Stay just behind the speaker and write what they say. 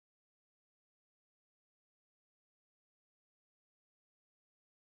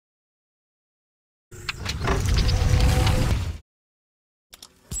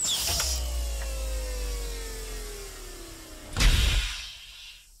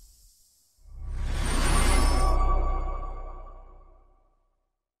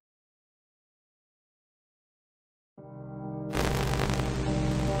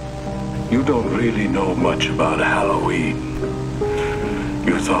You don't really know much about Halloween.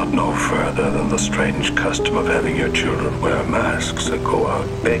 You thought no further than the strange custom of having your children wear masks and go out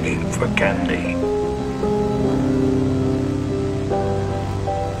begging for candy.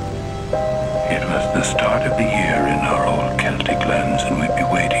 It was the start of the year in our old Celtic lands, and we'd be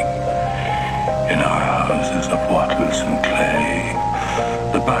waiting in our houses of wattles and clay.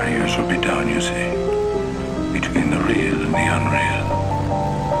 The barriers would be down, you see, between the real and the unreal.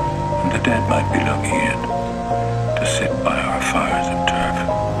 And the dead might be looking in to sit by our fires of turf.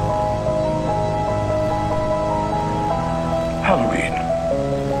 Halloween.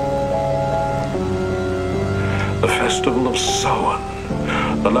 The festival of Samhain.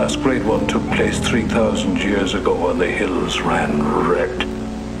 The last great one took place 3,000 years ago when the hills ran red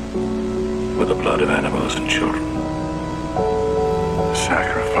with the blood of animals and children.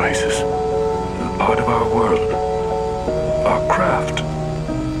 Sacrifices. Part of our world. Our craft.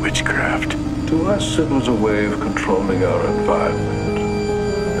 Witchcraft. To us, it was a way of controlling our environment.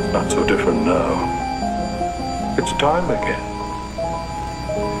 It's not so different now. It's time again.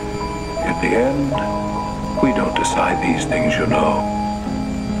 In the end, we don't decide these things, you know.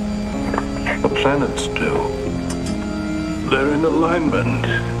 The planets do. They're in alignment.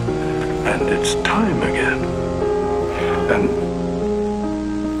 And it's time again. And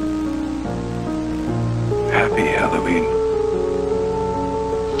happy Halloween.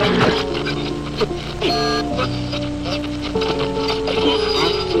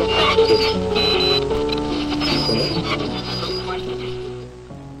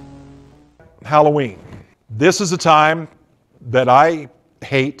 Halloween. This is a time that I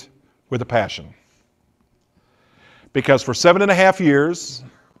hate with a passion. Because for 7.5 years,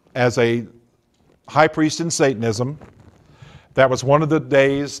 as a high priest in Satanism, that was one of the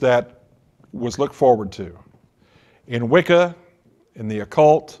days that was looked forward to. In Wicca, in the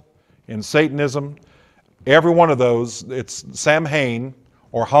occult, in Satanism, every one of those, it's Samhain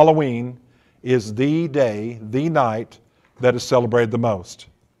or Halloween is the day, the night that is celebrated the most.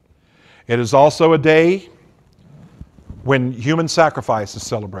 It is also a day when human sacrifice is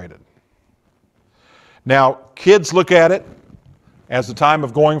celebrated. Now, kids look at it as a time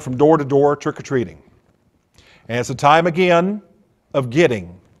of going from door to door trick-or-treating. And it's a time again of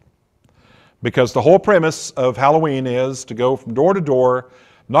getting. Because the whole premise of Halloween is to go from door to door,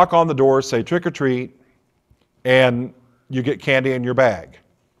 knock on the door, say trick-or-treat, and you get candy in your bag.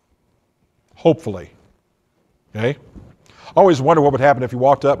 Hopefully. Okay? I always wonder what would happen if you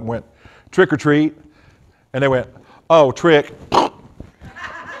walked up and went trick-or-treat, and they went, oh, trick,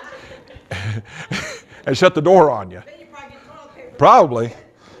 and shut the door on you. Probably.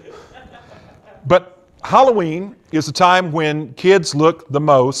 But Halloween is a time when kids look the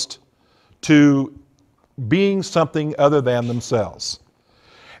most to being something other than themselves.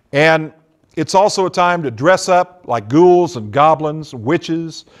 And it's also a time to dress up like ghouls and goblins,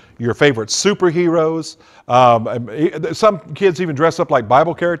 witches, your favorite superheroes. Some kids even dress up like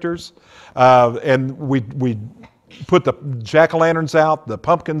Bible characters. And we put the jack-o'-lanterns out, the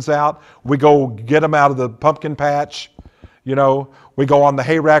pumpkins out. We go get them out of the pumpkin patch. You know, we go on the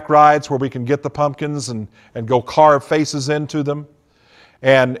hay rack rides where we can get the pumpkins and go carve faces into them.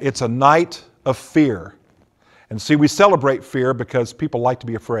 And it's a night of fear. And see, we celebrate fear because people like to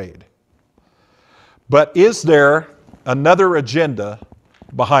be afraid. But is there another agenda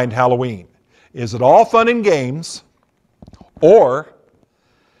behind Halloween? Is it all fun and games, or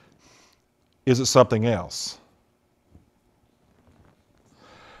is it something else?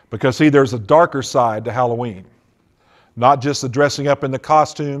 Because see, there's a darker side to Halloween. Not just the dressing up in the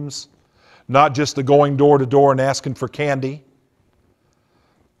costumes, not just the going door to door and asking for candy,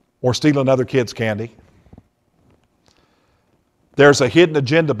 or stealing other kids' candy. There's a hidden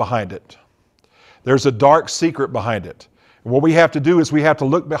agenda behind it. There's a dark secret behind it. And what we have to do is we have to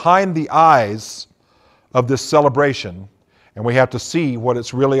look behind the eyes of this celebration, and we have to see what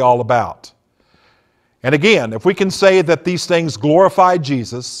it's really all about. And again, if we can say that these things glorify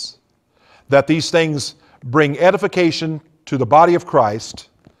Jesus, that these things bring edification to the body of Christ,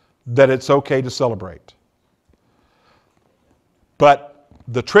 that it's okay to celebrate. But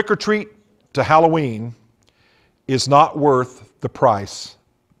the trick-or-treat to Halloween is not worth the price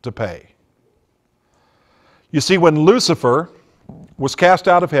to pay. You see, when Lucifer was cast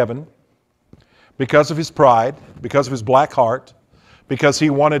out of heaven because of his pride, because of his black heart, because he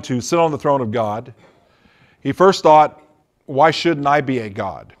wanted to sit on the throne of God, he first thought, why shouldn't I be a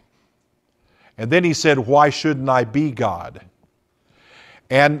God? And then he said, why shouldn't I be God?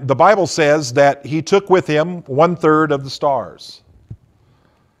 And the Bible says that he took with him 1/3 of the stars.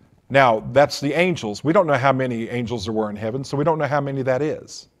 Now, that's the angels. We don't know how many angels there were in heaven, so we don't know how many that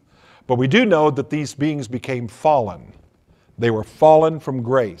is. But we do know that these beings became fallen. They were fallen from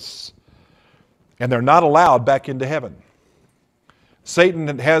grace. And they're not allowed back into heaven.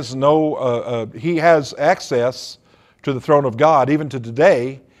 Satan has he has access to the throne of God. Even to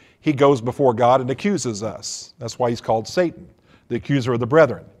today, he goes before God and accuses us. That's why he's called Satan, the accuser of the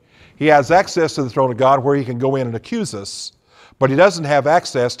brethren. He has access to the throne of God where he can go in and accuse us, but he doesn't have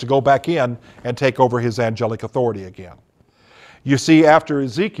access to go back in and take over his angelic authority again. You see, after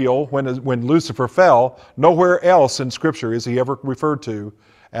Ezekiel, when Lucifer fell, nowhere else in Scripture is he ever referred to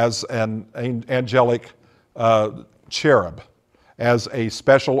as an angelic cherub, as a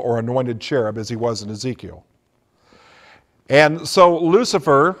special or anointed cherub as he was in Ezekiel. And so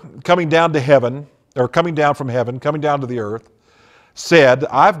Lucifer, coming down to heaven, or coming down from heaven, coming down to the earth, said,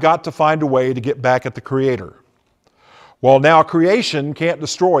 I've got to find a way to get back at the Creator. Well, now creation can't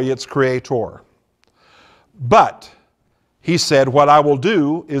destroy its Creator. But he said, what I will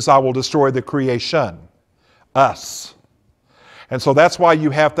do is I will destroy the creation, us. And so that's why you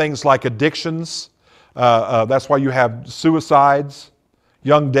have things like addictions. That's why you have suicides,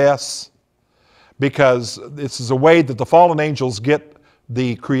 young deaths, because this is a way that the fallen angels get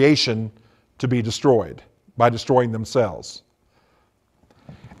the creation to be destroyed by destroying themselves.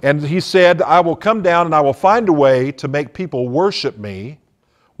 And he said, I will come down and I will find a way to make people worship me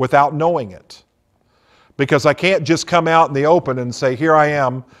without knowing it. Because I can't just come out in the open and say, here I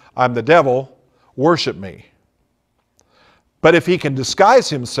am, I'm the devil, worship me. But if he can disguise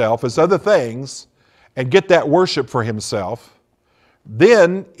himself as other things and get that worship for himself,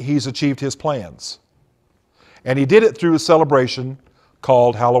 then he's achieved his plans. And he did it through a celebration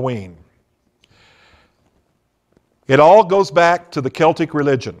called Halloween. It all goes back to the Celtic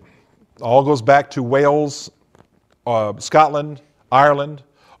religion. It all goes back to Wales, Scotland, Ireland,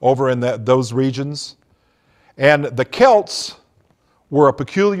 over in those regions. And the Celts were a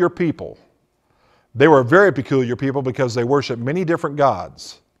peculiar people. They were a very peculiar people because they worshiped many different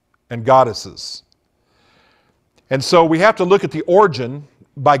gods and goddesses. And so we have to look at the origin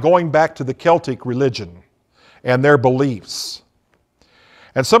by going back to the Celtic religion and their beliefs.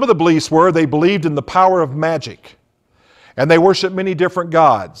 And some of the beliefs were they believed in the power of magic. And they worshiped many different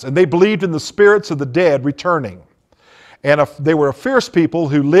gods. And they believed in the spirits of the dead returning. And they were a fierce people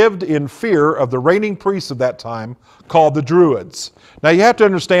who lived in fear of the reigning priests of that time called the Druids. Now you have to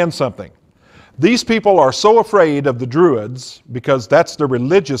understand something. These people are so afraid of the Druids, because that's the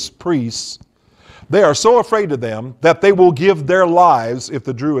religious priests, they are so afraid of them that they will give their lives if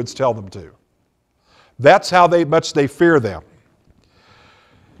the Druids tell them to. That's how much they fear them.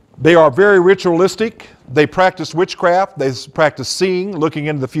 They are very ritualistic. They practice witchcraft. They practice seeing, looking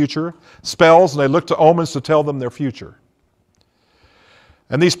into the future, spells, and they look to omens to tell them their future.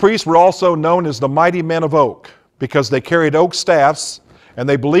 And these priests were also known as the mighty men of oak because they carried oak staffs, and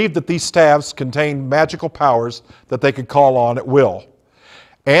they believed that these staffs contained magical powers that they could call on at will.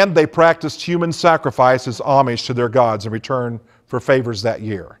 And they practiced human sacrifice as homage to their gods in return for favors that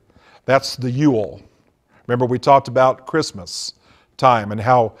year. That's the Yule. Remember, we talked about Christmas time and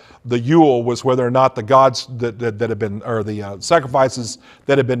how the Yule was whether or not the gods that had been, or the sacrifices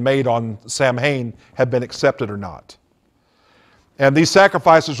that had been made on Samhain had been accepted or not. And these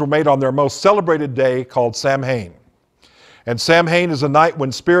sacrifices were made on their most celebrated day called Samhain. And Samhain is a night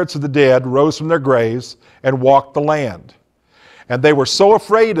when spirits of the dead rose from their graves and walked the land. And they were so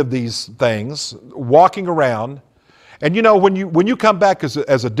afraid of these things, walking around. And you know, when you come back as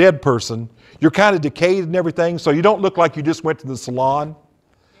a dead person, you're kind of decayed and everything, so you don't look like you just went to the salon.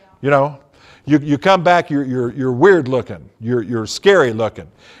 Yeah. You know, you come back, you're weird looking, you're scary looking.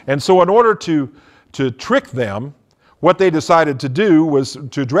 And so in order to trick them, what they decided to do was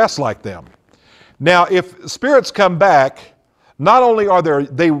to dress like them. Now, if spirits come back, not only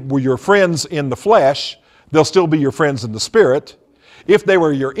they were your friends in the flesh, they'll still be your friends in the spirit. If they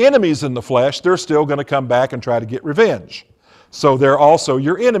were your enemies in the flesh, they're still going to come back and try to get revenge. So they're also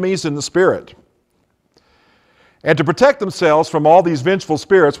your enemies in the spirit. And to protect themselves from all these vengeful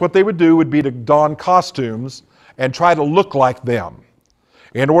spirits, what they would do would be to don costumes and try to look like them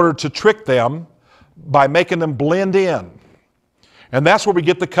in order to trick them by making them blend in. And that's where we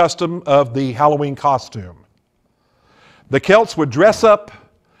get the custom of the Halloween costume. The Celts would dress up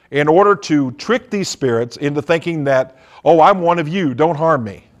in order to trick these spirits into thinking that, oh, I'm one of you, don't harm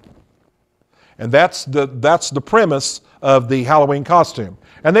me. And that's the premise of the Halloween costume.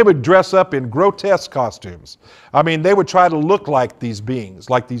 And they would dress up in grotesque costumes. I mean, they would try to look like these beings,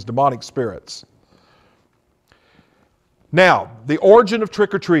 like these demonic spirits. Now, the origin of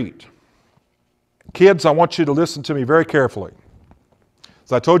trick-or-treat. Kids, I want you to listen to me very carefully.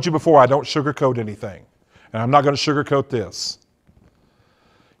 As I told you before, I don't sugarcoat anything. And I'm not going to sugarcoat this.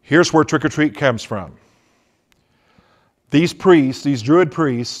 Here's where trick-or-treat comes from. These priests, these Druid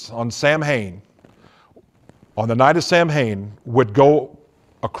priests on Samhain, on the night of Samhain, would go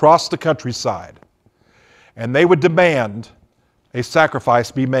across the countryside and they would demand a sacrifice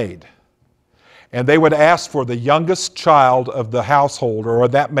be made. And they would ask for the youngest child of the household or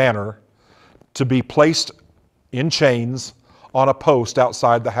of that manor to be placed in chains on a post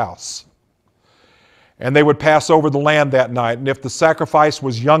outside the house. And they would pass over the land that night. And if the sacrifice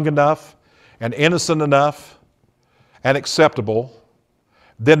was young enough and innocent enough and acceptable,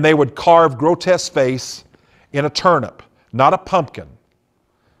 then they would carve grotesque face in a turnip, not a pumpkin.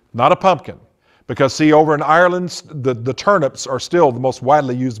 Not a pumpkin. Because see, over in Ireland, the turnips are still the most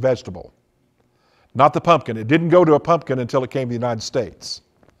widely used vegetable. Not the pumpkin. It didn't go to a pumpkin until it came to the United States.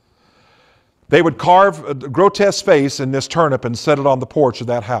 They would carve a grotesque face in this turnip and set it on the porch of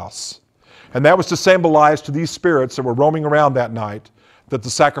that house. And that was to symbolize to these spirits that were roaming around that night that the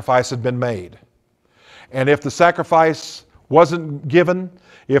sacrifice had been made. And if the sacrifice wasn't given,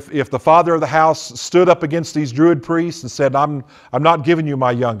 if the father of the house stood up against these Druid priests and said, I'm not giving you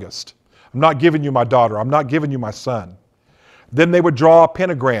my youngest, I'm not giving you my daughter, I'm not giving you my son, then they would draw a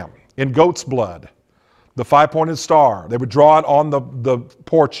pentagram in goat's blood, the five-pointed star. They would draw it on the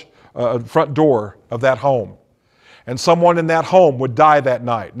porch, front door of that home. And someone in that home would die that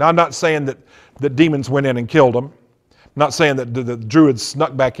night. Now, I'm not saying that demons went in and killed them. I'm not saying that the Druids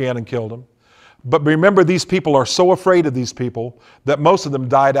snuck back in and killed them. But remember, these people are so afraid of these people that most of them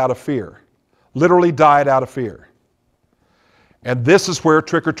died out of fear. Literally died out of fear. And this is where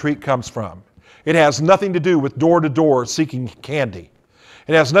trick-or-treat comes from. It has nothing to do with door-to-door seeking candy.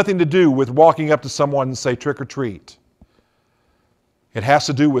 It has nothing to do with walking up to someone and say trick-or-treat. It has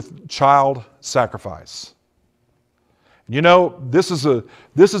to do with child sacrifice. You know, this is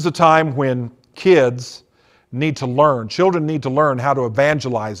a time when kids need to learn, children need to learn how to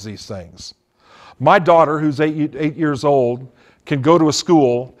evangelize these things. My daughter, who's 8 years old, can go to a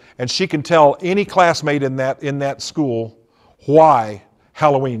school and she can tell any classmate in that school why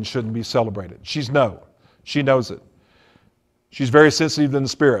Halloween shouldn't be celebrated. She knows it. She's very sensitive in the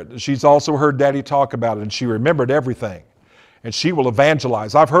spirit. She's also heard Daddy talk about it and she remembered everything. And she will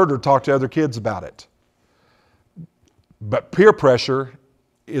evangelize. I've heard her talk to other kids about it. But peer pressure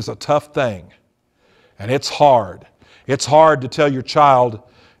is a tough thing. And it's hard. It's hard to tell your child,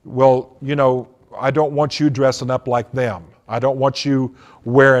 well, you know, I don't want you dressing up like them. I don't want you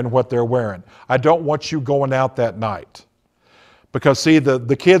wearing what they're wearing. I don't want you going out that night. Because see,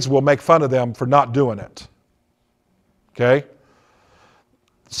 the kids will make fun of them for not doing it. Okay?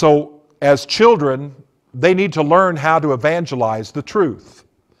 So as children, they need to learn how to evangelize the truth.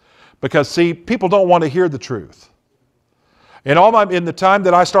 Because see, people don't want to hear the truth. In the time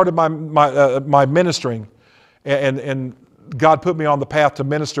that I started my ministering, and God put me on the path to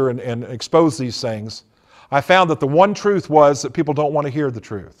minister and expose these things, I found that the one truth was that people don't want to hear the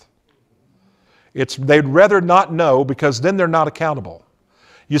truth. They'd rather not know because then they're not accountable.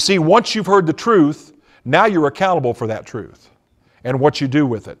 You see, once you've heard the truth, now you're accountable for that truth and what you do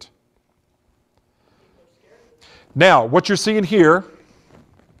with it. Now, what you're seeing here,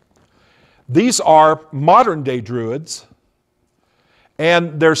 these are modern day Druids,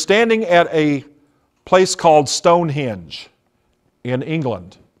 and they're standing at a place called Stonehenge in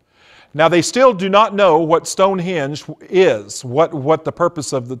England. Now, they still do not know what Stonehenge is, what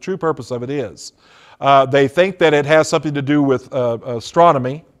the true purpose of it is. They think that it has something to do with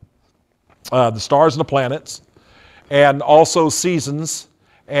astronomy, the stars and the planets, and also seasons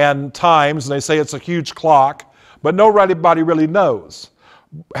and times, and they say it's a huge clock, but nobody really knows.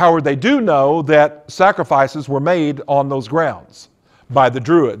 However, they do know that sacrifices were made on those grounds by the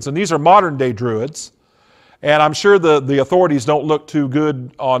Druids, and these are modern day Druids, and I'm sure the authorities don't look too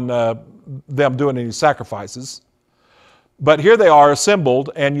good on them doing any sacrifices. But here they are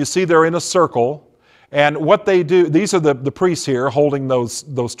assembled, and you see they're in a circle, and what they do, these are the priests here holding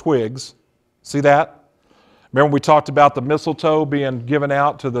those twigs. See that? Remember we talked about the mistletoe being given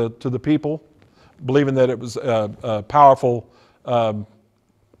out to the people, believing that it was a powerful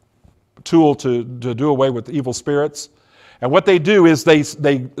tool to do away with evil spirits. And what they do is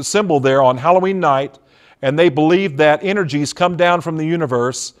they assemble there on Halloween night, and they believe that energies come down from the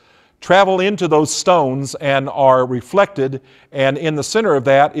universe, travel into those stones, and are reflected, and in the center of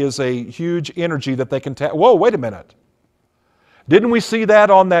that is a huge energy that they can tap. Whoa, wait a minute. Didn't we see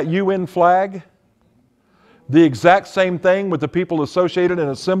that on that UN flag? The exact same thing with the people associated in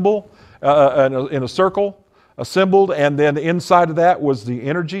a symbol, in a circle, assembled, and then inside of that was the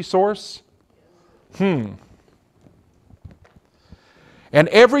energy source? And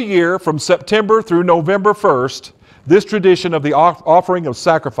every year from September through November 1st, this tradition of the offering of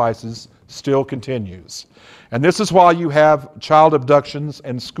sacrifices still continues. And this is why you have child abductions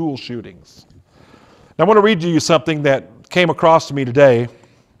and school shootings. Now, I want to read to you something that came across to me today.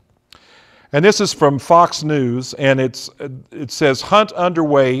 And this is from Fox News, and it says, "Hunt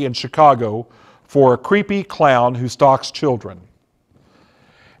underway in Chicago for a creepy clown who stalks children."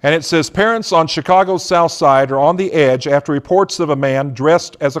 And it says, "Parents on Chicago's South Side are on the edge after reports of a man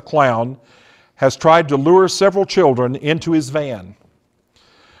dressed as a clown has tried to lure several children into his van.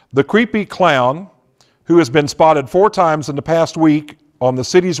 The creepy clown, who has been spotted 4 times in the past week on the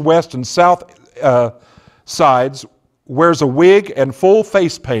city's west and south sides, wears a wig and full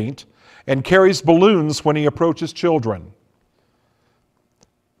face paint and carries balloons when he approaches children.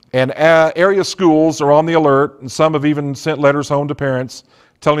 And area schools are on the alert, and some have even sent letters home to parents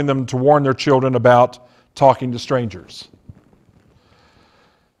telling them to warn their children about talking to strangers."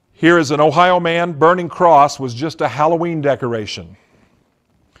 Here is an Ohio man burning cross was just a Halloween decoration.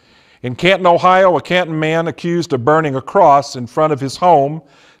 In Canton, Ohio, a Canton man accused of burning a cross in front of his home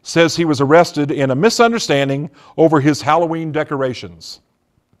says he was arrested in a misunderstanding over his Halloween decorations.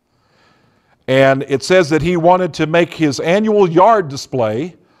 And it says that he wanted to make his annual yard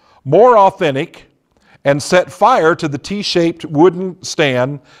display more authentic and set fire to the T-shaped wooden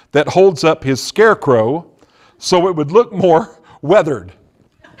stand that holds up his scarecrow so it would look more weathered.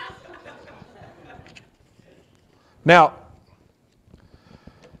 Now,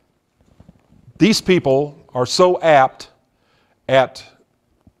 these people are so apt at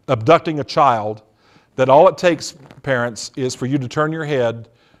abducting a child that all it takes, parents, is for you to turn your head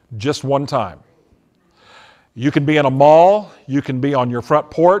just one time. You can be in a mall, you can be on your front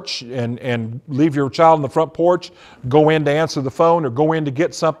porch and leave your child on the front porch, go in to answer the phone or go in to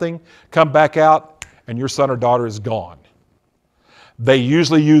get something, come back out, and your son or daughter is gone. They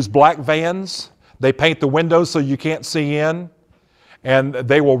usually use black vans. They paint the windows so you can't see in. And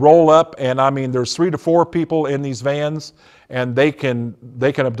they will roll up, and I mean, there's 3 to 4 people in these vans, and they can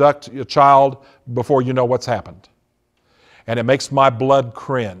abduct a child before you know what's happened. And it makes my blood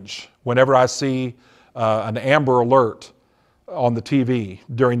cringe whenever I see an Amber Alert on the TV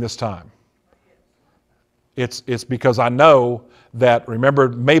during this time. It's because I know that, remember,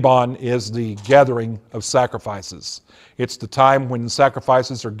 Mabon is the gathering of sacrifices. It's the time when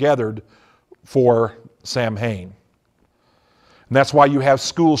sacrifices are gathered for Samhain. And that's why you have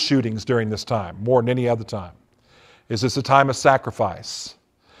school shootings during this time, more than any other time. It's a time of sacrifice.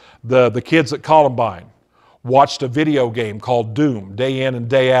 The kids at Columbine watched a video game called Doom, day in and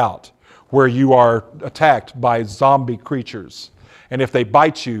day out, where you are attacked by zombie creatures. And if they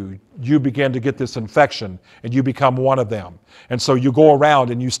bite you, you begin to get this infection and you become one of them. And so you go around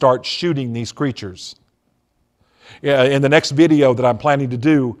and you start shooting these creatures. In the next video that I'm planning to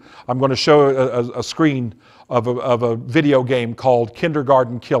do, I'm going to show a screen of a video game called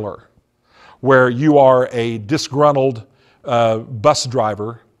Kindergarten Killer, where you are a disgruntled bus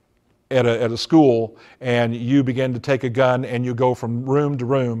driver at a school, and you begin to take a gun and you go from room to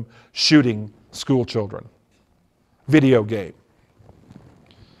room shooting school children. Video game.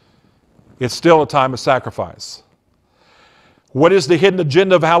 It's still a time of sacrifice. What is the hidden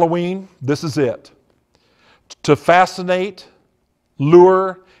agenda of Halloween? This is it. To fascinate,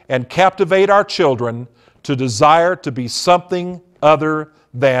 lure, and captivate our children to desire to be something other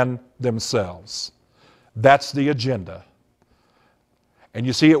than themselves. That's the agenda. And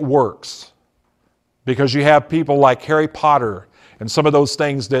you see, it works. Because you have people like Harry Potter and some of those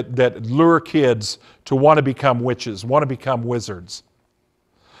things that lure kids to want to become witches, want to become wizards.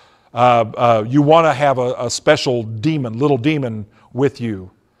 You want to have a special demon, little demon with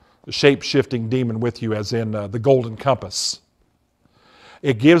you, a shape-shifting demon with you, as in the Golden Compass.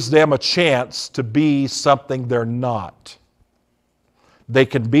 It gives them a chance to be something they're not. They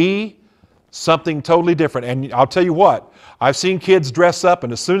can be something totally different. And I'll tell you what, I've seen kids dress up,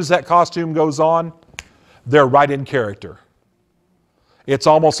 and as soon as that costume goes on, they're right in character. It's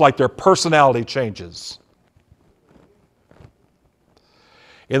almost like their personality changes.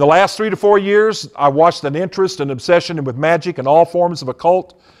 In the last 3 to 4 years, I watched an interest and obsession with magic and all forms of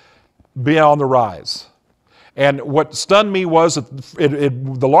occult be on the rise. And what stunned me was that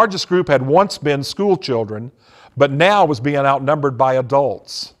the largest group had once been school children, but now was being outnumbered by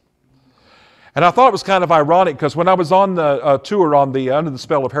adults. And I thought it was kind of ironic, because when I was on the tour on the Under the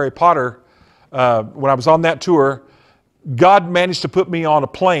Spell of Harry Potter, when I was on that tour, God managed to put me on a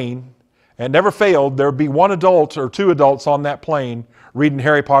plane, and never failed, there would be 1 adult or 2 adults on that plane reading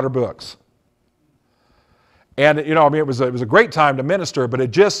Harry Potter books. And you know, I mean, it was a great time to minister, but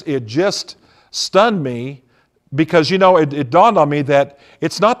it just stunned me, because you know, it dawned on me that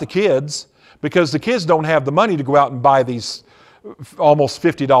it's not the kids, because the kids don't have the money to go out and buy these almost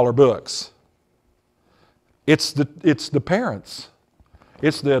 $50 books. It's the parents.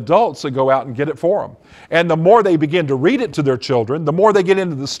 It's the adults that go out and get it for them. And the more they begin to read it to their children, the more they get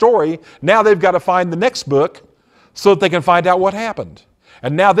into the story, now they've got to find the next book so that they can find out what happened.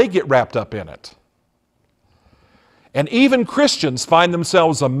 And now they get wrapped up in it. And even Christians find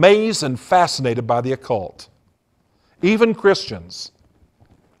themselves amazed and fascinated by the occult. Even Christians.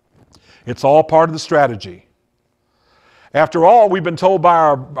 It's all part of the strategy. After all, we've been told by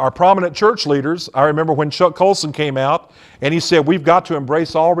our prominent church leaders. I remember when Chuck Colson came out and he said, we've got to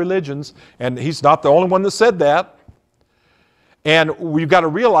embrace all religions. And he's not the only one that said that. And we've got to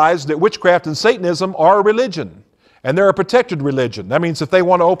realize that witchcraft and Satanism are a religion. And they're a protected religion. That means if they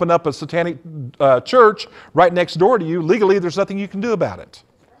want to open up a satanic church right next door to you, legally there's nothing you can do about it.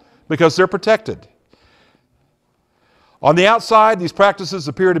 Because they're protected. On the outside, these practices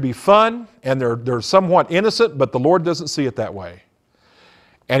appear to be fun, and they're somewhat innocent, but the Lord doesn't see it that way.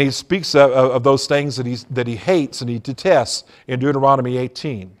 And he speaks of those things that he hates and he detests in Deuteronomy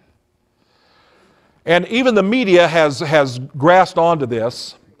 18. And even the media has grasped onto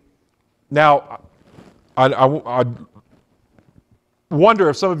this. Now, I wonder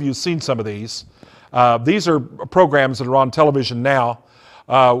if some of you have seen some of these. These are programs that are on television now.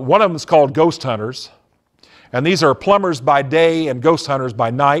 One of them is called Ghost Hunters. And these are plumbers by day and ghost hunters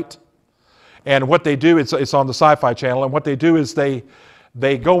by night. And what they do, it's on the Sci-Fi Channel, and what they do is they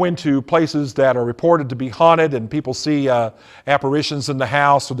go into places that are reported to be haunted, and people see apparitions in the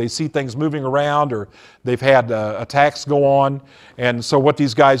house, or they see things moving around, or they've had attacks go on. And so what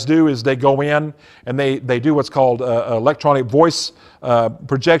these guys do is they go in and they do what's called electronic voice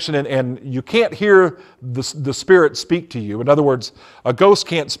projection, and you can't hear the spirit speak to you. In other words, a ghost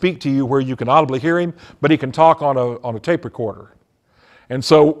can't speak to you where you can audibly hear him, but he can talk on a tape recorder. And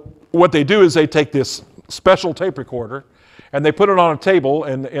so what they do is they take this special tape recorder and they put it on a table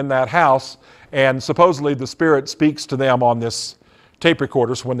in that house, and supposedly the spirit speaks to them on this tape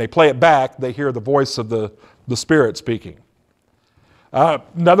recorder. So when they play it back, they hear the voice of the spirit speaking.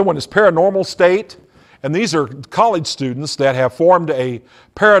 Another one is Paranormal State. And these are college students that have formed a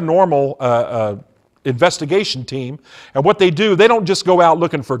paranormal investigation team. And what they do, they don't just go out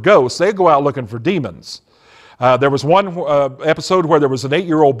looking for ghosts, they go out looking for demons. There was one episode where there was an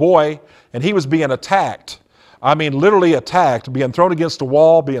 8-year-old boy, and he was being attacked. I mean, literally attacked, being thrown against a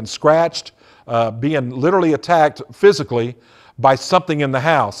wall, being scratched, being literally attacked physically by something in the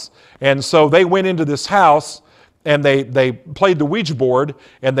house. And so they went into this house, and they played the Ouija board,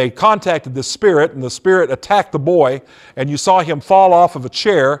 and they contacted the spirit, and the spirit attacked the boy, and you saw him fall off of a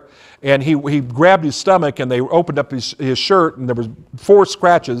chair, and he grabbed his stomach, and they opened up his shirt, and there was 4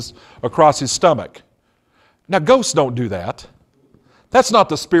 scratches across his stomach. Now, ghosts don't do that. That's not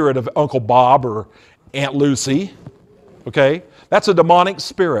the spirit of Uncle Bob or Aunt Lucy, okay? That's a demonic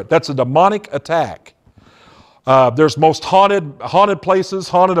spirit. That's a demonic attack. There's most haunted places,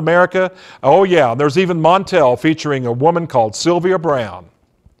 haunted America. Oh yeah, there's even Montel featuring a woman called Sylvia Brown.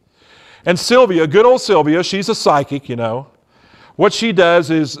 And Sylvia, good old Sylvia, she's a psychic, you know. What she does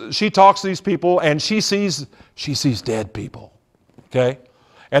is she talks to these people, and she sees dead people, okay?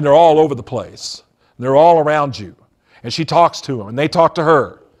 And they're all over the place. They're all around you. And she talks to them, and they talk to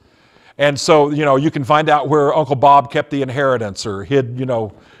her. And so, you know, you can find out where Uncle Bob kept the inheritance or hid, you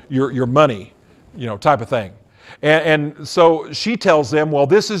know, your money, you know, type of thing. And so she tells them, well,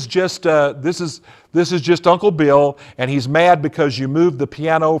 this is just Uncle Bill, and he's mad because you moved the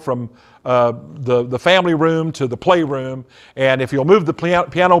piano from the family room to the playroom, and if you'll move the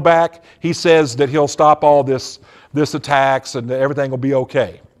piano back, he says that he'll stop all this attacks and everything will be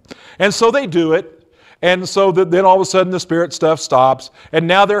okay. And so they do it, and so then all of a sudden the spirit stuff stops, and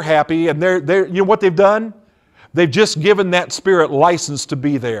now they're happy, and they're you know what they've done? They've just given that spirit license to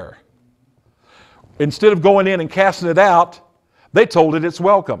be there. Instead of going in and casting it out, they told it it's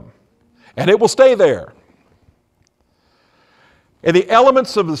welcome. And it will stay there. And the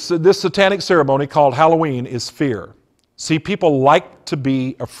elements of this satanic ceremony called Halloween is fear. See, people like to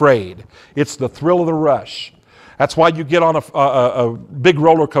be afraid. It's the thrill of the rush. That's why you get on a big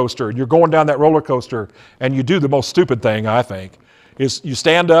roller coaster, and you're going down that roller coaster, and you do the most stupid thing, I think, is you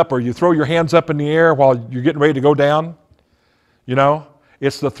stand up or you throw your hands up in the air while you're getting ready to go down. You know,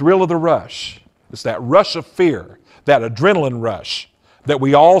 it's the thrill of the rush. It's that rush of fear, that adrenaline rush that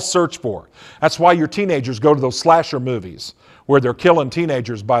we all search for. That's why your teenagers go to those slasher movies where they're killing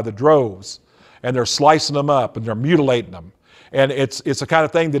teenagers by the droves, and they're slicing them up and they're mutilating them. And it's the kind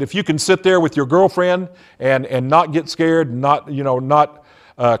of thing that if you can sit there with your girlfriend and not get scared, and not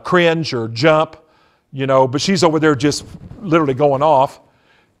cringe or jump, you know, but she's over there just literally going off,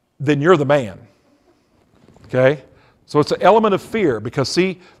 then you're the man. Okay? So it's an element of fear, because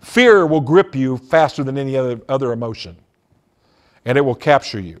see, fear will grip you faster than any other emotion, and it will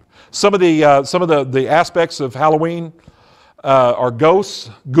capture you. Some of the aspects of Halloween are ghosts,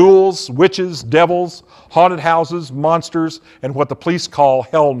 ghouls, witches, devils, haunted houses, monsters, and what the police call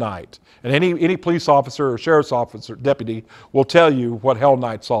Hell Night. And any police officer or sheriff's officer, deputy, will tell you what Hell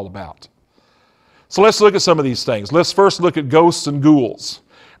Night's all about. So let's look at some of these things. Let's first look at ghosts and ghouls,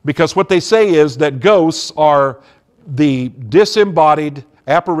 because what they say is that ghosts are the disembodied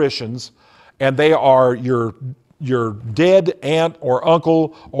apparitions, and they are your dead aunt or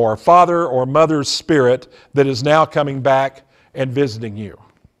uncle or father or mother's spirit that is now coming back and visiting you,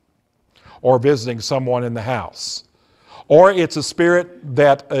 or visiting someone in the house. Or it's a spirit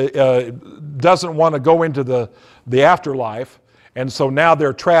that doesn't want to go into the afterlife, and so now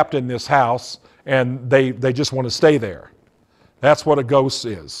they're trapped in this house and they just want to stay there. That's what a ghost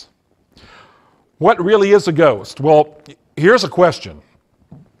is. What really is a ghost? Well, here's a question.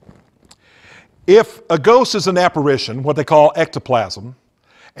 If a ghost is an apparition, what they call ectoplasm,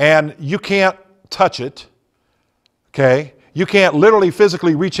 and you can't touch it, okay? You can't literally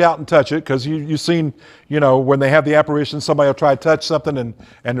physically reach out and touch it, because you've seen, when they have the apparition, somebody will try to touch something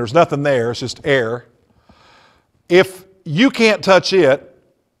and there's nothing there, it's just air. If you can't touch it,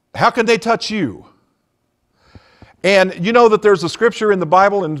 how can they touch you? And you know that there's a scripture in the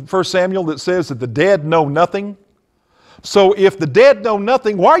Bible in 1 Samuel that says that the dead know nothing. So if the dead know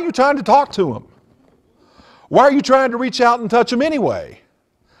nothing, why are you trying to talk to them? Why are you trying to reach out and touch them anyway?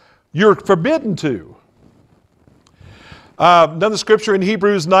 You're forbidden to. Another scripture in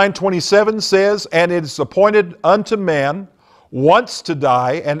Hebrews 9:27 says, "And it is appointed unto man once to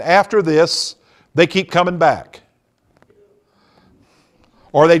die, and after this they keep coming back."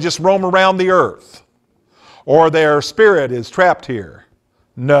 Or they just roam around the earth. Or their spirit is trapped here.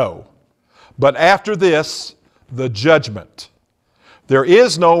 No. But after this, the judgment. There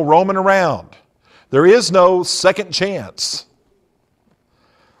is no roaming around. There is no second chance.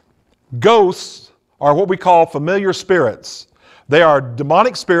 Ghosts are what we call familiar spirits. They are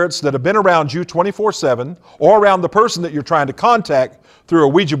demonic spirits that have been around you 24/7, or around the person that you're trying to contact through a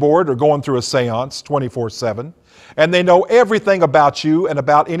Ouija board or going through a seance 24/7. And they know everything about you and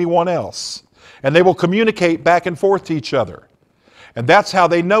about anyone else. And they will communicate back and forth to each other. And that's how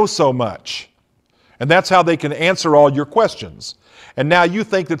they know so much. And that's how they can answer all your questions. And now you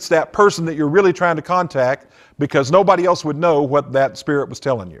think it's that person that you're really trying to contact, because nobody else would know what that spirit was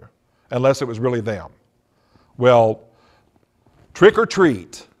telling you, unless it was really them. Well, trick or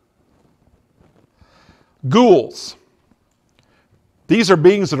treat. Ghouls. These are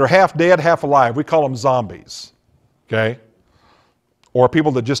beings that are half dead, half alive. We call them zombies. Okay? Or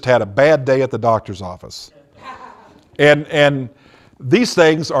people that just had a bad day at the doctor's office. And these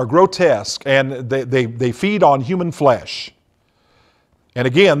things are grotesque, and they feed on human flesh. And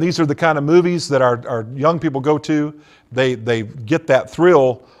again, these are the kind of movies that our young people go to. They get that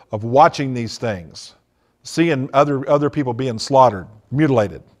thrill of watching these things, seeing other people being slaughtered,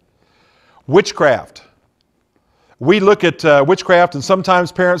 mutilated. Witchcraft. We look at witchcraft, and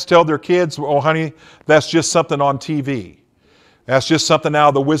sometimes parents tell their kids, "Oh, honey, that's just something on TV. That's just something out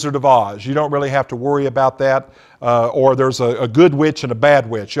of the Wizard of Oz. You don't really have to worry about that." Or there's a good witch and a bad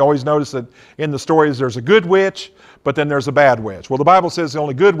witch. You always notice that in the stories there's a good witch, but then there's a bad witch. Well, the Bible says the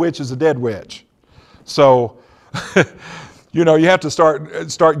only good witch is a dead witch. So, you have to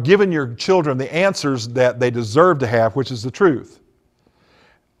start giving your children the answers that they deserve to have, which is the truth.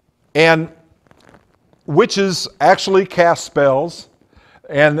 And witches actually cast spells,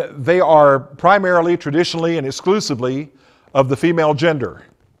 and they are primarily, traditionally, and exclusively of the female gender.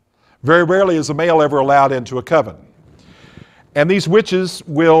 Very rarely is a male ever allowed into a coven. And these witches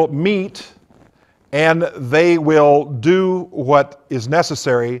will meet, and they will do what is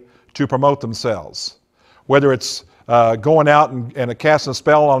necessary to promote themselves. Whether it's going out and casting a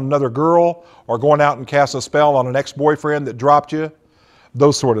spell on another girl, or going out and casting a spell on an ex-boyfriend that dropped you,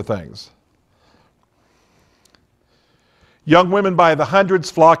 those sort of things. Young women by the hundreds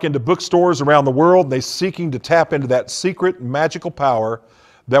flock into bookstores around the world, and they're seeking to tap into that secret magical power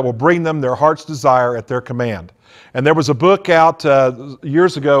that will bring them their heart's desire at their command. And there was a book out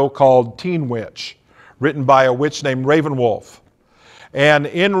years ago called Teen Witch, written by a witch named Ravenwolf. And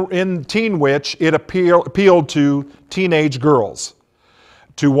in Teen Witch, it appealed to teenage girls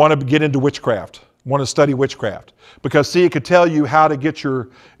to want to get into witchcraft, want to study witchcraft. Because see, it could tell you how to get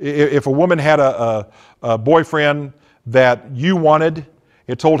if a woman had a boyfriend that you wanted,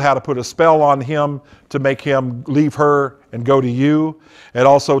 it told how to put a spell on him to make him leave her and go to you. It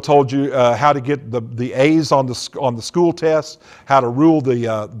also told you how to get the A's on the school test, how to rule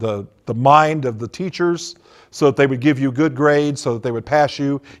the mind of the teachers so that they would give you good grades, so that they would pass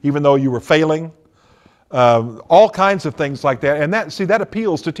you even though you were failing. All kinds of things like that. And that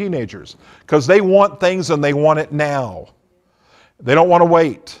appeals to teenagers because they want things and they want it now. They don't want to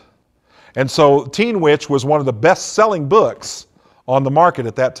wait. And so Teen Witch was one of the best-selling books on the market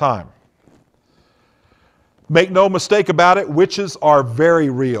at that time. Make no mistake about it, witches are very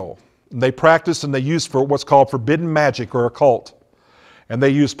real. They practice and they use for what's called forbidden magic or occult. And they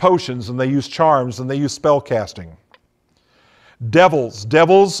use potions and they use charms and they use spell casting.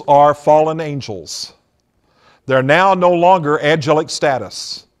 Devils are fallen angels. They're now no longer angelic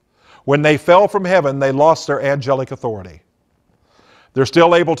status. When they fell from heaven, they lost their angelic authority. They're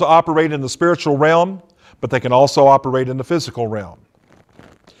still able to operate in the spiritual realm, but they can also operate in the physical realm.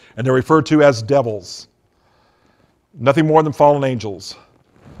 And they're referred to as devils. Nothing more than fallen angels.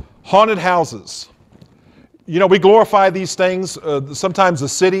 Haunted houses. You know, we glorify these things. Sometimes the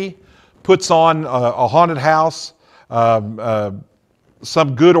city puts on a haunted house.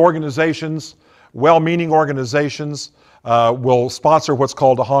 Some good organizations, well-meaning organizations, will sponsor what's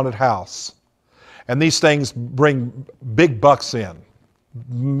called a haunted house. And these things bring big bucks in.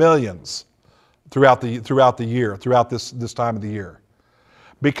 Millions throughout the year, throughout this time of the year.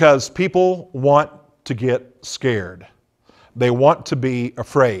 Because people want to get scared. They want to be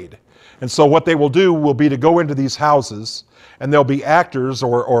afraid. And so what they will do will be to go into these houses, and there'll be actors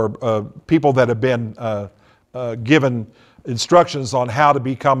or people that have been given instructions on how to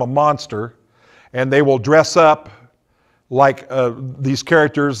become a monster, and they will dress up like these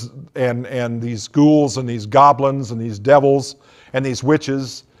characters and these ghouls and these goblins and these devils and these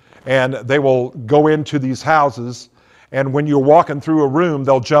witches, and they will go into these houses, and when you're walking through a room,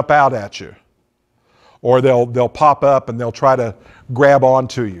 they'll jump out at you. Or they'll pop up and they'll try to grab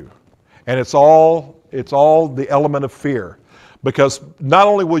onto you. And it's all the element of fear. Because not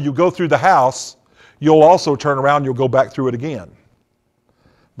only will you go through the house, you'll also turn around and you'll go back through it again.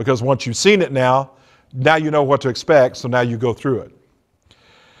 Because once you've seen it now you know what to expect, so now you go through it.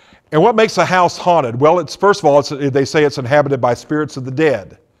 And what makes a house haunted? Well, first of all, they say it's inhabited by spirits of the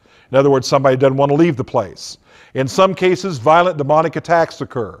dead. In other words, somebody doesn't want to leave the place. In some cases, violent demonic attacks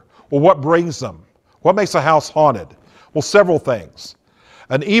occur. Well, what brings them? What makes a house haunted? Well, several things.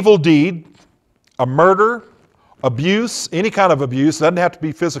 An evil deed, a murder, abuse, any kind of abuse. It doesn't have to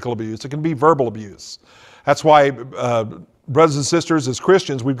be physical abuse. It can be verbal abuse. That's why, brothers and sisters, as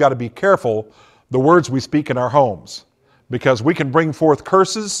Christians, we've got to be careful the words we speak in our homes, because we can bring forth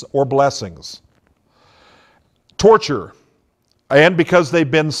curses or blessings. Torture, and because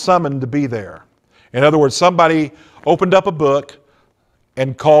they've been summoned to be there. In other words, somebody opened up a book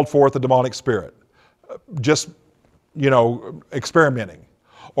and called forth a demonic spirit. Just, experimenting.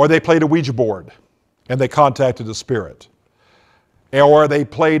 Or they played a Ouija board and they contacted a spirit. Or they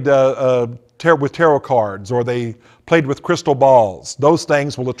played with tarot cards, or they played with crystal balls. Those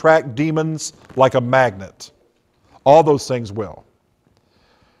things will attract demons like a magnet. All those things will.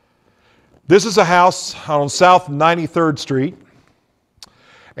 This is a house on South 93rd Street,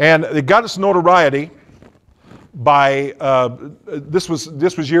 and it got its notoriety by, this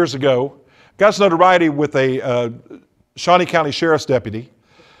was years ago, got its notoriety with a Shawnee County Sheriff's deputy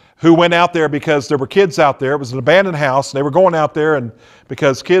who went out there because there were kids out there. It was an abandoned house, and they were going out there, and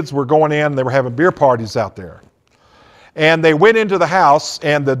because kids were going in, they were having beer parties out there. And they went into the house,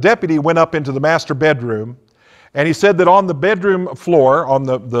 and the deputy went up into the master bedroom, and he said that on the bedroom floor, on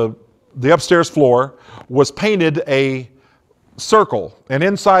the upstairs floor, was painted a circle, and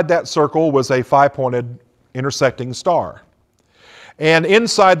inside that circle was a five-pointed intersecting star. And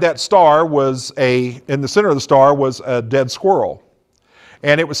inside that star was in the center of the star was a dead squirrel.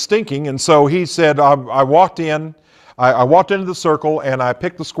 And it was stinking, and so he said, I walked into the circle, and I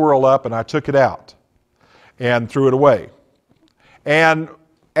picked the squirrel up, and I took it out and threw it away. And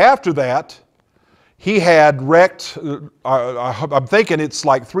after that, he had wrecked, I'm thinking it's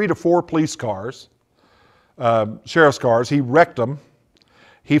like 3 to 4 police cars, sheriff's cars. He wrecked them.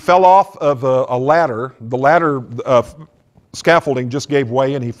 He fell off of a ladder. The ladder scaffolding just gave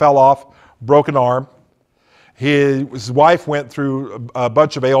way, and he fell off, broken arm. His wife went through a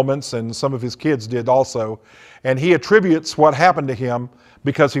bunch of ailments, and some of his kids did also. And he attributes what happened to him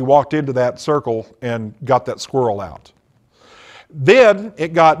because he walked into that circle and got that squirrel out. Then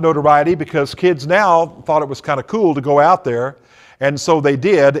it got notoriety because kids now thought it was kind of cool to go out there. And so they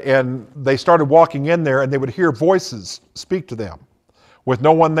did, and they started walking in there, and they would hear voices speak to them with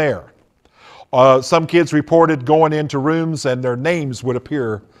no one there. Some kids reported going into rooms and their names would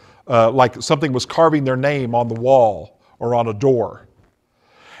appear like something was carving their name on the wall or on a door.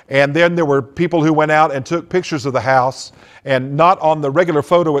 And then there were people who went out and took pictures of the house, and not on the regular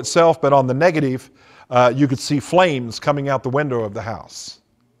photo itself, but on the negative, you could see flames coming out the window of the house.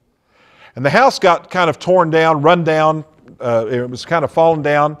 And the house got kind of torn down, run down. It was kind of fallen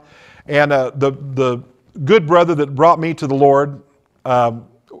down. And the good brother that brought me to the Lord,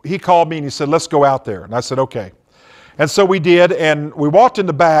 he called me and he said, let's go out there. And I said, okay. And so we did, and we walked in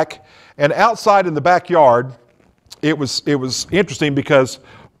the back, and outside in the backyard, it was interesting because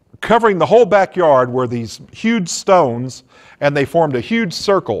covering the whole backyard were these huge stones, and they formed a huge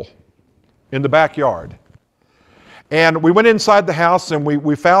circle in the backyard. And we went inside the house, and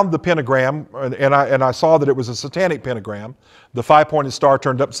we found the pentagram, and I saw that it was a satanic pentagram, the 5-pointed star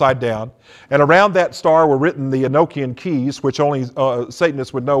turned upside down. And around that star were written the Enochian keys, which only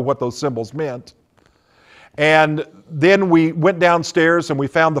Satanists would know what those symbols meant. And then we went downstairs and we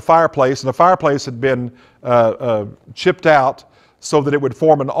found the fireplace, and the fireplace had been chipped out so that it would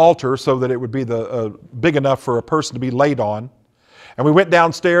form an altar, so that it would be big enough for a person to be laid on. And we went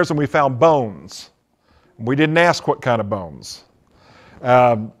downstairs and we found bones. We didn't ask what kind of bones.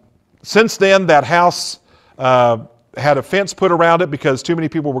 Since then, that house had a fence put around it because too many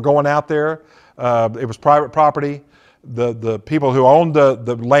people were going out there. It was private property. The people who owned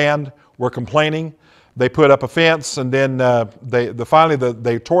the land were complaining. They put up a fence, and then finally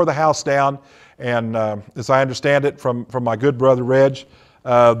they tore the house down. And as I understand it from my good brother Reg,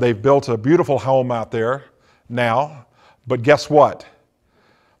 they've built a beautiful home out there now. But guess what?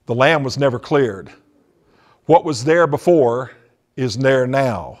 The land was never cleared. What was there before is there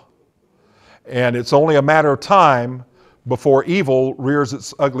now. And it's only a matter of time before evil rears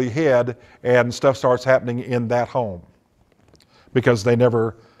its ugly head and stuff starts happening in that home, because they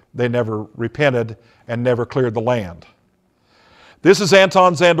never repented and never cleared the land. This is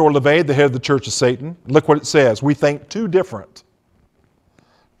Anton Szandor LaVey, the head of the Church of Satan. Look what it says. We think too different.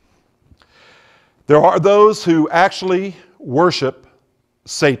 There are those who actually worship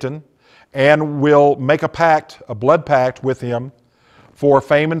Satan and will make a pact, a blood pact with him for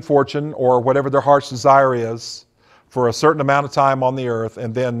fame and fortune or whatever their heart's desire is for a certain amount of time on the earth,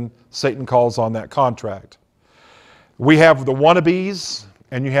 and then Satan calls on that contract. We have the wannabes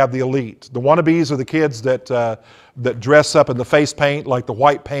and you have the elite. The wannabes are the kids that dress up in the face paint, like the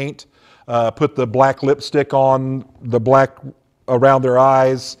white paint, put the black lipstick on, the black around their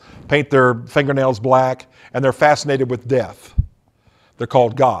eyes, paint their fingernails black, and they're fascinated with death. They're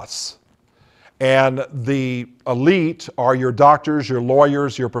called goths. And the elite are your doctors, your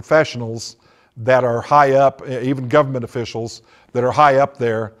lawyers, your professionals that are high up, even government officials that are high up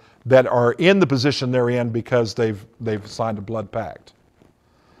there, that are in the position they're in because they've signed a blood pact.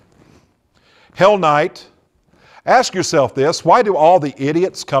 Hell Night. Ask yourself this: why do all the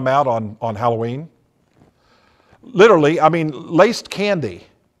idiots come out on Halloween? Literally, I mean, laced candy.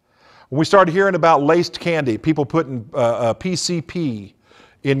 When we started hearing about laced candy, people putting PCP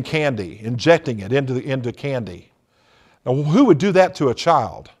in candy, injecting it into candy. Now, who would do that to a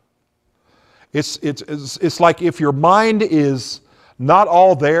child? It's like if your mind is not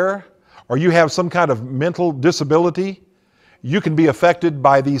all there, or you have some kind of mental disability, you can be affected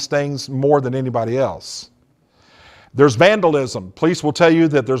by these things more than anybody else. There's vandalism. Police will tell you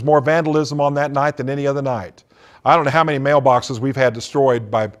that there's more vandalism on that night than any other night. I don't know how many mailboxes we've had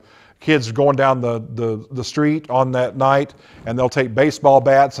destroyed by kids going down the street on that night, and they'll take baseball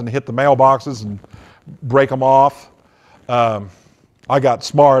bats and hit the mailboxes and break them off. I got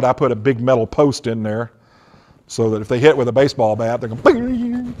smart. I put a big metal post in there so that if they hit with a baseball bat, they're going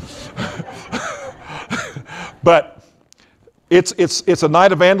bing. But it's a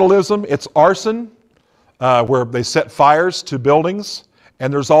night of vandalism. It's arson, where they set fires to buildings,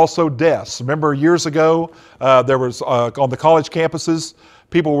 and there's also deaths. Remember years ago, there was on the college campuses,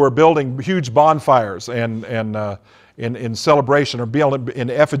 people were building huge bonfires and in celebration or building in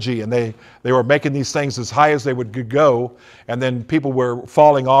effigy, and they were making these things as high as they would go, and then people were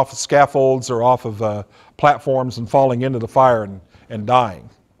falling off scaffolds or off of platforms and falling into the fire and dying.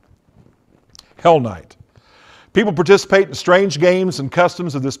 Hell Night. People participate in strange games and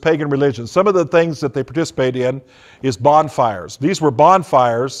customs of this pagan religion. Some of the things that they participate in is bonfires. These were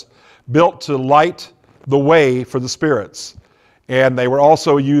bonfires built to light the way for the spirits. And they were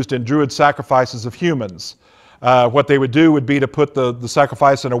also used in druid sacrifices of humans. What they would do would be to put the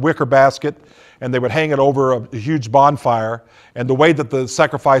sacrifice in a wicker basket, and they would hang it over a huge bonfire. And the way that the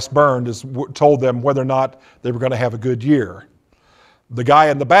sacrifice burned told them whether or not they were going to have a good year. The guy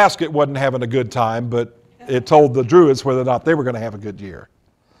in the basket wasn't having a good time, but it told the druids whether or not they were going to have a good year.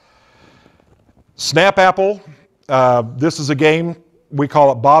 Snap Apple. This is a game, we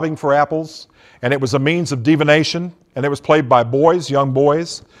call it bobbing for apples, and it was a means of divination. and it was played by boys, young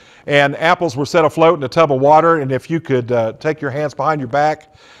boys. And apples were set afloat in a tub of water, and if you could take your hands behind your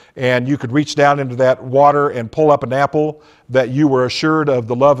back and you could reach down into that water and pull up an apple, that you were assured of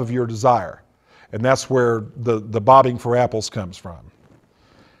the love of your desire. And that's where the bobbing for apples comes from.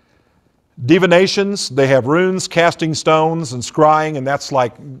 Divinations, they have runes, casting stones, and scrying, and that's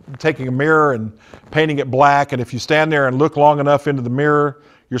like taking a mirror and painting it black. And if you stand there and look long enough into the mirror,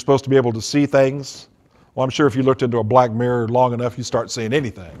 you're supposed to be able to see things. Well, I'm sure if you looked into a black mirror long enough, you start seeing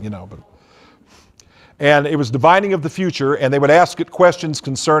anything, you know. And it was divining of the future, and they would ask it questions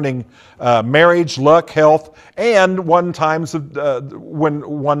concerning marriage, luck, health, and when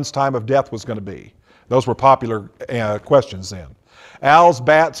one's time of death was going to be. Those were popular questions then. Owls,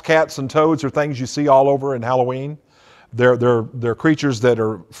 bats, cats, and toads are things you see all over in Halloween. They're creatures that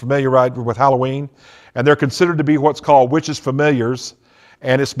are familiar with Halloween, and they're considered to be what's called witches' familiars.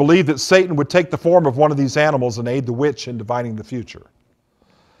 And it's believed that Satan would take the form of one of these animals and aid the witch in divining the future.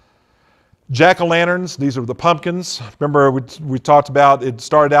 Jack-o'-lanterns, these are the pumpkins. Remember we talked about it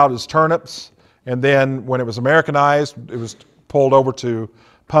started out as turnips, and then when it was Americanized, it was pulled over to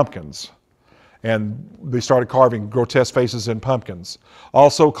pumpkins. And they started carving grotesque faces in pumpkins.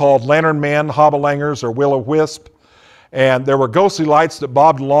 Also called lantern men, hobblangers, or will-o'-wisp. And there were ghostly lights that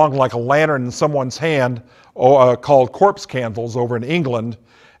bobbed along like a lantern in someone's hand, called corpse candles over in England.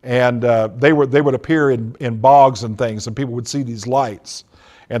 And they would appear in bogs and things, and people would see these lights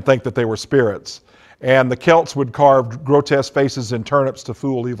and think that they were spirits. And the Celts would carve grotesque faces in turnips to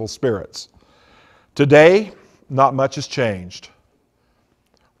fool evil spirits. Today, not much has changed.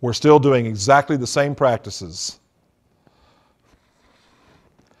 We're still doing exactly the same practices.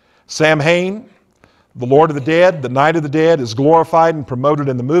 Samhain, the Lord of the Dead, the Night of the Dead, is glorified and promoted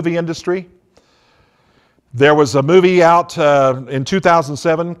in the movie industry. There was a movie out in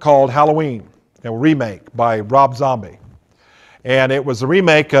 2007 called Halloween, a remake by Rob Zombie. And it was a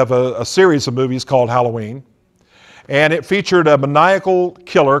remake of a series of movies called Halloween. And it featured a maniacal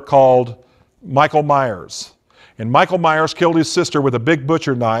killer called Michael Myers. And Michael Myers killed his sister with a big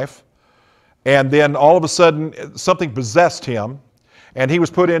butcher knife. And then all of a sudden, something possessed him. And he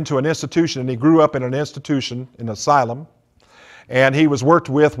was put into an institution, and he grew up in an institution, an asylum. And he was worked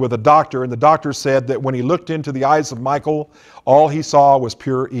with a doctor, and the doctor said that when he looked into the eyes of Michael, all he saw was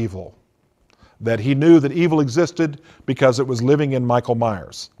pure evil. That he knew that evil existed because it was living in Michael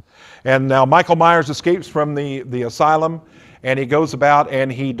Myers. And now Michael Myers escapes from the asylum, and he goes about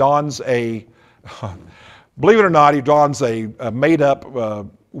and he dons a, believe it or not, he dons a made-up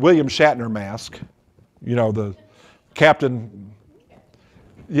William Shatner mask. You know, the captain,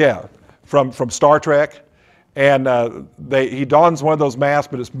 yeah, from Star Trek. And he dons one of those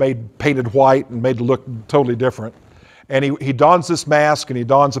masks, but it's painted white and made to look totally different. And he dons this mask, and he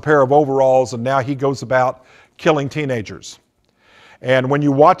dons a pair of overalls, and now he goes about killing teenagers. And when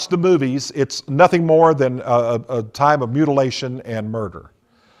you watch the movies, it's nothing more than a time of mutilation and murder.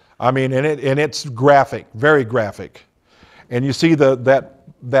 I mean, and it's graphic, very graphic. And you see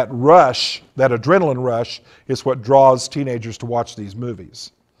that rush, that adrenaline rush, is what draws teenagers to watch these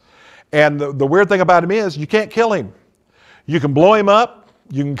movies. And the weird thing about him is you can't kill him. You can blow him up,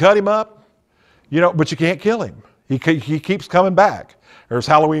 you can cut him up, you know, but you can't kill him. He keeps coming back. There's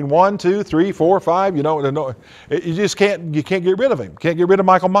Halloween 1, 2, 3, 4, 5, you know, you just can't get rid of him. Can't get rid of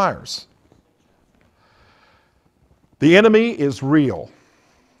Michael Myers. The enemy is real.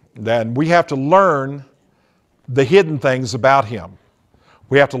 Then we have to learn the hidden things about him.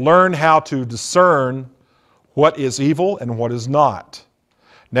 We have to learn how to discern what is evil and what is not.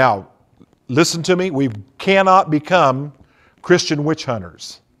 Now, listen to me, we cannot become Christian witch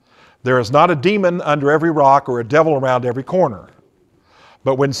hunters. There is not a demon under every rock or a devil around every corner.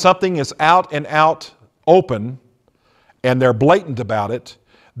 But when something is out and out open and they're blatant about it,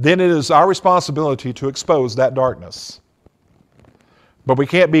 then it is our responsibility to expose that darkness. But we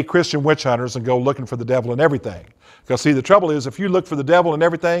can't be Christian witch hunters and go looking for the devil in everything. Because see, the trouble is, if you look for the devil in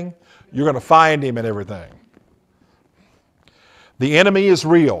everything, you're going to find him in everything. The enemy is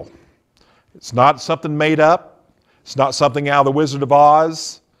real. It's not something made up. It's not something out of the Wizard of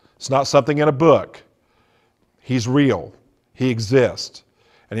Oz. It's not something in a book. He's real. He exists.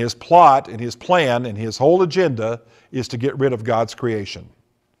 And his plot and his plan and his whole agenda is to get rid of God's creation.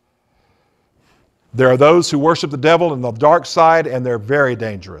 There are those who worship the devil in the dark side, and they're very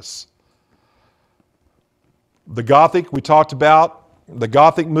dangerous. The Gothic, we talked about, the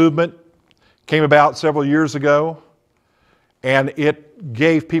Gothic movement came about several years ago, and it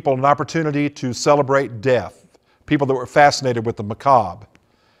gave people an opportunity to celebrate death, people that were fascinated with the macabre.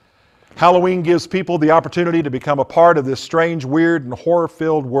 Halloween gives people the opportunity to become a part of this strange, weird, and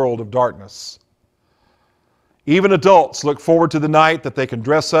horror-filled world of darkness. Even adults look forward to the night that they can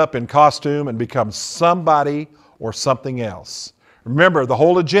dress up in costume and become somebody or something else. Remember, the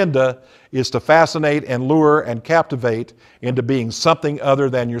whole agenda is to fascinate and lure and captivate into being something other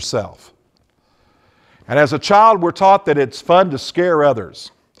than yourself. And as a child, we're taught that it's fun to scare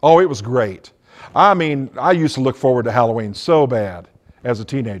others. Oh, it was great. I mean, I used to look forward to Halloween so bad as a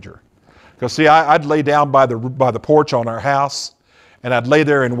teenager. Because see, I'd lay down by the porch on our house, and I'd lay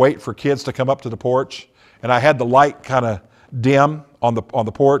there and wait for kids to come up to the porch. And I had the light kind of dim on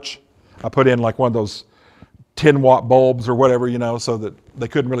the porch. I put in like one of those 10-watt bulbs or whatever, you know, so that they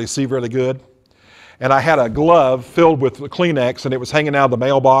couldn't really see really good. And I had a glove filled with Kleenex, and it was hanging out of the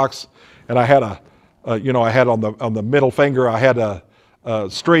mailbox. And I had I had on the middle finger, I had a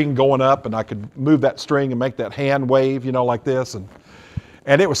string going up, and I could move that string and make that hand wave, you know, like this.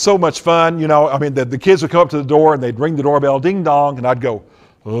 And it was so much fun, you know. I mean, the kids would come up to the door, and they'd ring the doorbell, ding dong, and I'd go,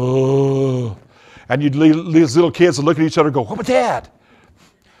 oh. And these little kids would look at each other and go, what was that?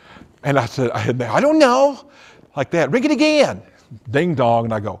 And I said, I don't know. Like that, ring it again. Ding dong.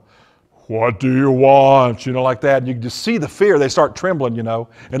 And I go, what do you want? You know, like that. And you can just see the fear. They start trembling, you know.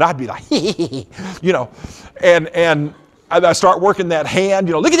 And I'd be like, you know. And I start working that hand,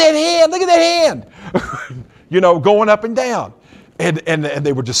 you know, look at that hand, look at that hand. You know, going up and down. And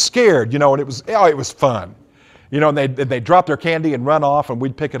they were just scared, you know, and it was fun. You know, and they'd drop their candy and run off, and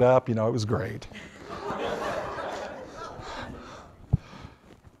we'd pick it up. You know, it was great.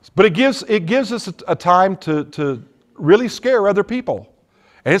 But it gives us a time to really scare other people.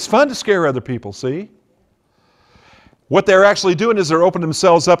 And it's fun to scare other people, see? What they're actually doing is they're opening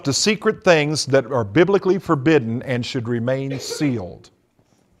themselves up to secret things that are biblically forbidden and should remain sealed.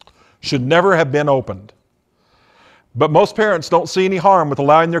 Should never have been opened. But most parents don't see any harm with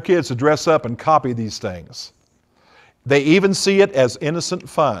allowing their kids to dress up and copy these things. They even see it as innocent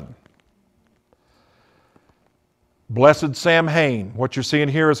fun. Blessed Sam Hain. What you're seeing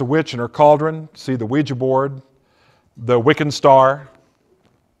here is a witch in her cauldron. See the Ouija board, the Wiccan star.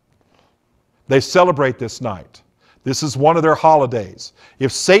 They celebrate this night. This is one of their holidays.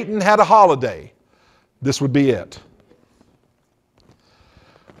 If Satan had a holiday, this would be it.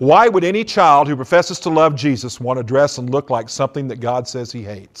 Why would any child who professes to love Jesus want to dress and look like something that God says he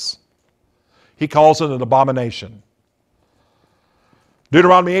hates? He calls it an abomination.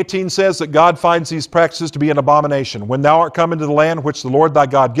 Deuteronomy 18 says that God finds these practices to be an abomination. When thou art come into the land which the Lord thy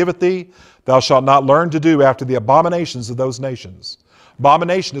God giveth thee, thou shalt not learn to do after the abominations of those nations.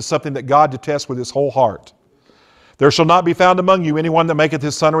 Abomination is something that God detests with his whole heart. There shall not be found among you anyone that maketh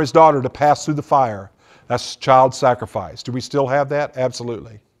his son or his daughter to pass through the fire. That's child sacrifice. Do we still have that?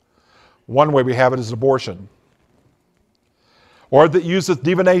 Absolutely. One way we have it is abortion. Or that useth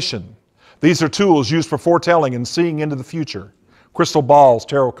divination. These are tools used for foretelling and seeing into the future. Crystal balls,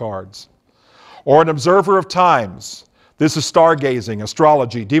 tarot cards. Or an observer of times. This is stargazing,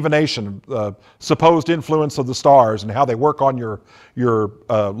 astrology, divination, supposed influence of the stars and how they work on your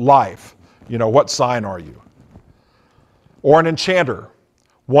life. You know, what sign are you? Or an enchanter,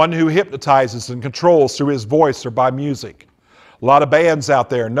 one who hypnotizes and controls through his voice or by music. A lot of bands out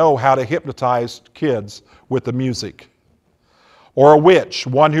there know how to hypnotize kids with the music. Or a witch,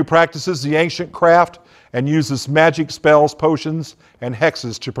 one who practices the ancient craft and uses magic spells, potions, and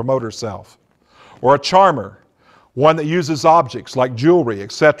hexes to promote herself. Or a charmer, one that uses objects like jewelry,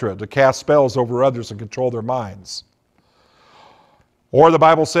 etc., to cast spells over others and control their minds. Or the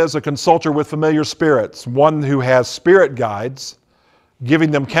Bible says a consulter with familiar spirits, one who has spirit guides,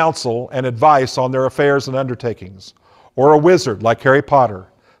 giving them counsel and advice on their affairs and undertakings. Or a wizard like Harry Potter,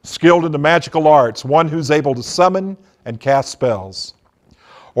 skilled in the magical arts, one who's able to summon and cast spells.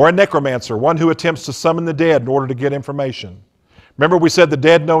 Or a necromancer, one who attempts to summon the dead in order to get information. Remember we said the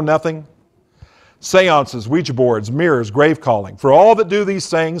dead know nothing? Seances, Ouija boards, mirrors, grave calling. For all that do these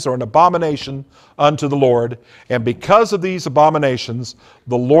things are an abomination unto the Lord, and because of these abominations,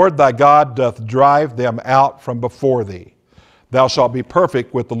 the Lord thy God doth drive them out from before thee. Thou shalt be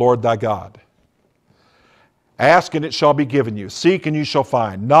perfect with the Lord thy God. Ask and it shall be given you. Seek and you shall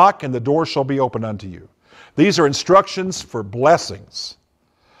find. Knock and the door shall be opened unto you. These are instructions for blessings,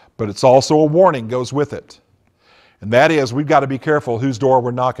 but it's also a warning goes with it. And that is, we've got to be careful whose door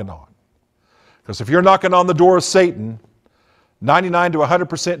we're knocking on. Because if you're knocking on the door of Satan, 99 to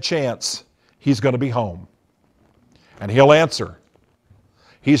 100% chance he's going to be home. And he'll answer.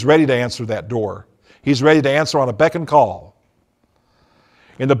 He's ready to answer that door. He's ready to answer on a beck and call.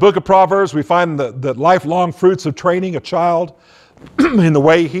 In the book of Proverbs, we find the lifelong fruits of training a child in the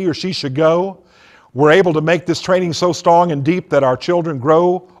way he or she should go. We're able to make this training so strong and deep that our children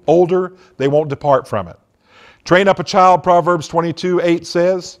grow older, they won't depart from it. Train up a child, Proverbs 22:8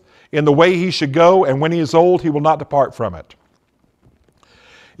 says, in the way he should go, and when he is old, he will not depart from it.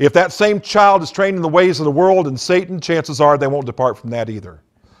 If that same child is trained in the ways of the world and Satan, chances are they won't depart from that either.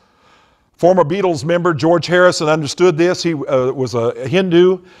 Former Beatles member George Harrison understood this. He was a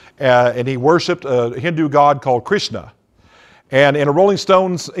Hindu, and he worshipped a Hindu god called Krishna. And in a Rolling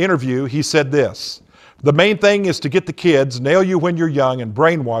Stones interview, he said this: "The main thing is to get the kids, nail you when you're young, and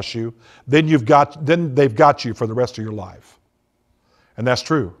brainwash you. Then they've got you for the rest of your life." And that's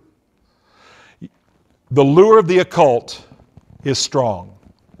true. The lure of the occult is strong.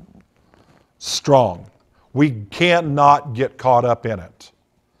 Strong. We cannot get caught up in it.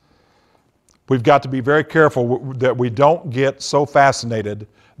 We've got to be very careful that we don't get so fascinated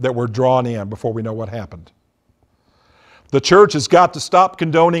that we're drawn in before we know what happened. The church has got to stop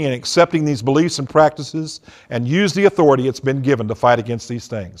condoning and accepting these beliefs and practices and use the authority it's been given to fight against these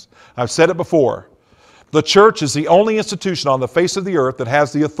things. I've said it before. The church is the only institution on the face of the earth that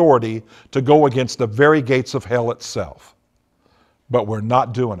has the authority to go against the very gates of hell itself. But we're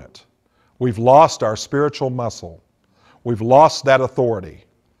not doing it. We've lost our spiritual muscle. We've lost that authority.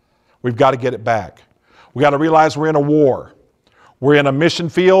 We've got to get it back. We've got to realize we're in a war. We're in a mission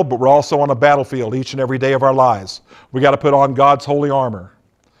field, but we're also on a battlefield each and every day of our lives. We've got to put on God's holy armor.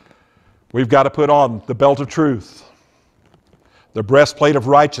 We've got to put on the belt of truth, the breastplate of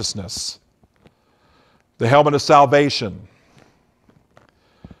righteousness, the helmet of salvation,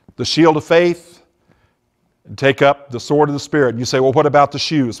 the shield of faith, and take up the sword of the Spirit. And you say, well, what about the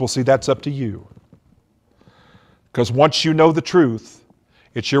shoes? Well, see, that's up to you. Because once you know the truth,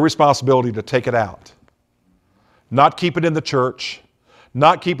 it's your responsibility to take it out. Not keep it in the church,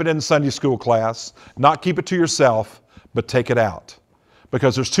 not keep it in Sunday school class, not keep it to yourself, but take it out.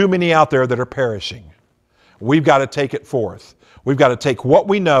 Because there's too many out there that are perishing. We've got to take it forth. We've got to take what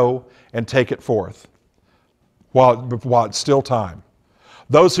we know and take it forth while it's still time.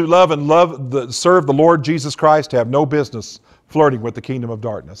 Those who love and serve the Lord Jesus Christ have no business flirting with the kingdom of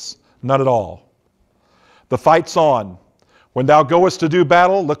darkness. None at all. The fight's on. When thou goest to do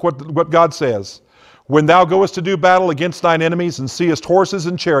battle, look what God says. When thou goest to do battle against thine enemies and seest horses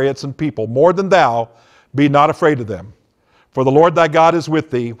and chariots and people more than thou, be not afraid of them. For the Lord thy God is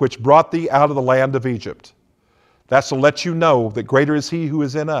with thee, which brought thee out of the land of Egypt. That's to let you know that greater is he who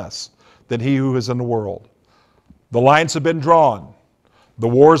is in us than he who is in the world. The lines have been drawn. The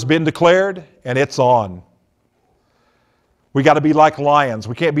war's been declared, and it's on. We got to be like lions.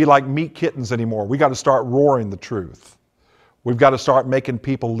 We can't be like meat kittens anymore. We got to start roaring the truth. We've got to start making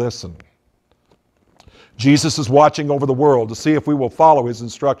people listen. Jesus is watching over the world to see if we will follow his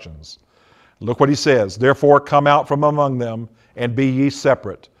instructions. Look what he says. Therefore, come out from among them and be ye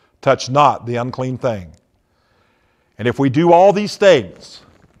separate. Touch not the unclean thing. And if we do all these things,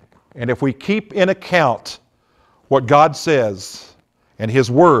 and if we keep in account what God says and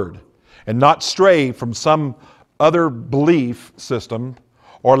his word, and not stray from some other belief system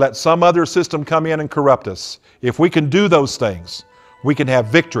or let some other system come in and corrupt us, if we can do those things, we can have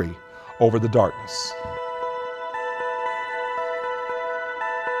victory over the darkness.